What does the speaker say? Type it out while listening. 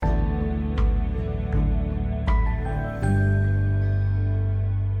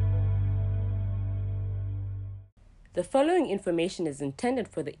The following information is intended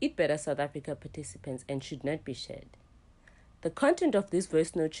for the Eat Better South Africa participants and should not be shared. The content of this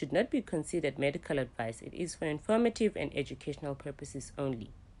voice note should not be considered medical advice. It is for informative and educational purposes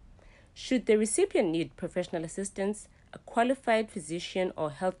only. Should the recipient need professional assistance, a qualified physician or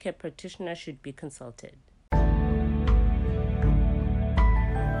healthcare practitioner should be consulted.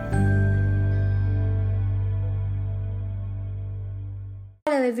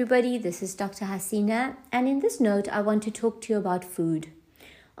 Hello everybody, this is Dr. Hasina, and in this note I want to talk to you about food.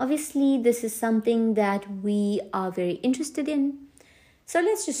 Obviously this is something that we are very interested in, so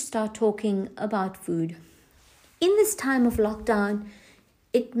let's just start talking about food. In this time of lockdown,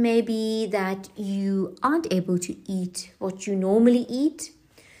 it may be that you aren't able to eat what you normally eat,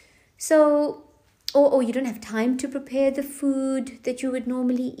 or you don't have time to prepare the food that you would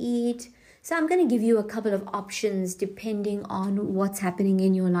normally eat. So I'm going to give you a couple of options depending on what's happening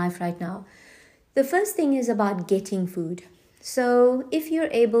in your life right now. The first thing is about getting food. So if you're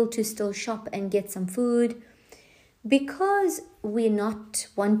able to still shop and get some food, because we're not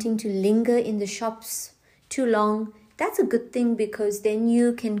wanting to linger in the shops too long, that's a good thing because then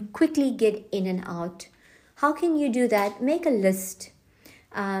you can quickly get in and out. How can you do that? Make a list.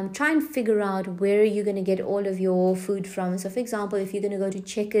 Try and figure out where you're going to get all of your food from. So for example, if you're going to go to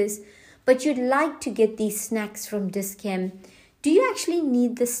Checkers, but you'd like to get these snacks from Dis-Chem, do you actually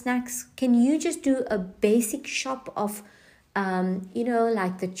need the snacks? Can you just do a basic shop of,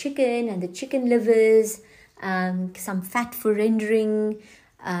 like the chicken and the chicken livers, some fat for rendering,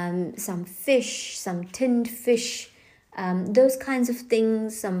 some fish, some tinned fish, those kinds of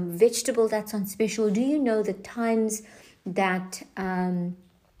things, some vegetable that's on special? Do you know the times that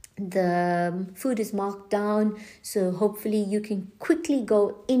the food is marked down? So hopefully you can quickly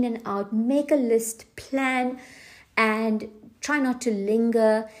go in and out, make a list, plan, and try not to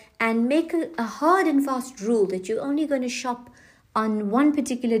linger, and make a hard and fast rule that you're only going to shop on one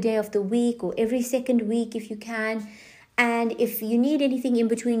particular day of the week or every second week if you can. And if you need anything in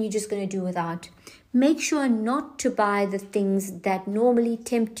between, you're just going to do without. Make sure not to buy the things that normally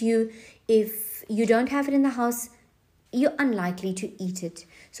tempt you. If you don't have it in the house, you're unlikely to eat it.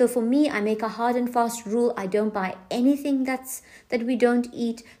 So for me, I make a hard and fast rule. I don't buy anything that we don't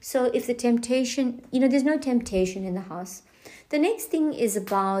eat. So if the temptation, there's no temptation in the house. The next thing is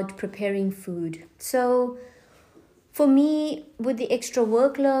about preparing food. So for me, with the extra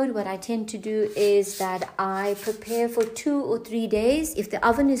workload, what I tend to do is that I prepare for 2 or 3 days. If the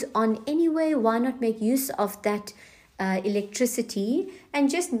oven is on anyway, why not make use of that electricity and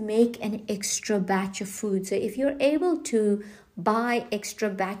just make an extra batch of food? So if you're able to buy extra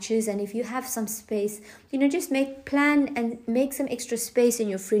batches, and if you have some space, just plan and make some extra space in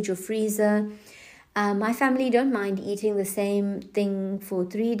your fridge or freezer. My family don't mind eating the same thing for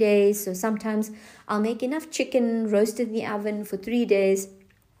 3 days, so sometimes I'll make enough chicken roasted in the oven for 3 days.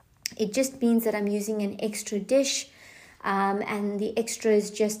 It just means that I'm using an extra dish, and the extras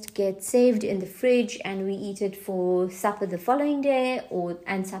just get saved in the fridge, and we eat it for supper the following day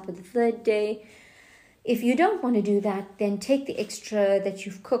and supper the third day. If you don't want to do that, then take the extra that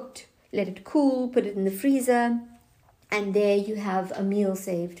you've cooked, let it cool, put it in the freezer, and there you have a meal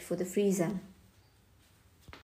saved for the freezer.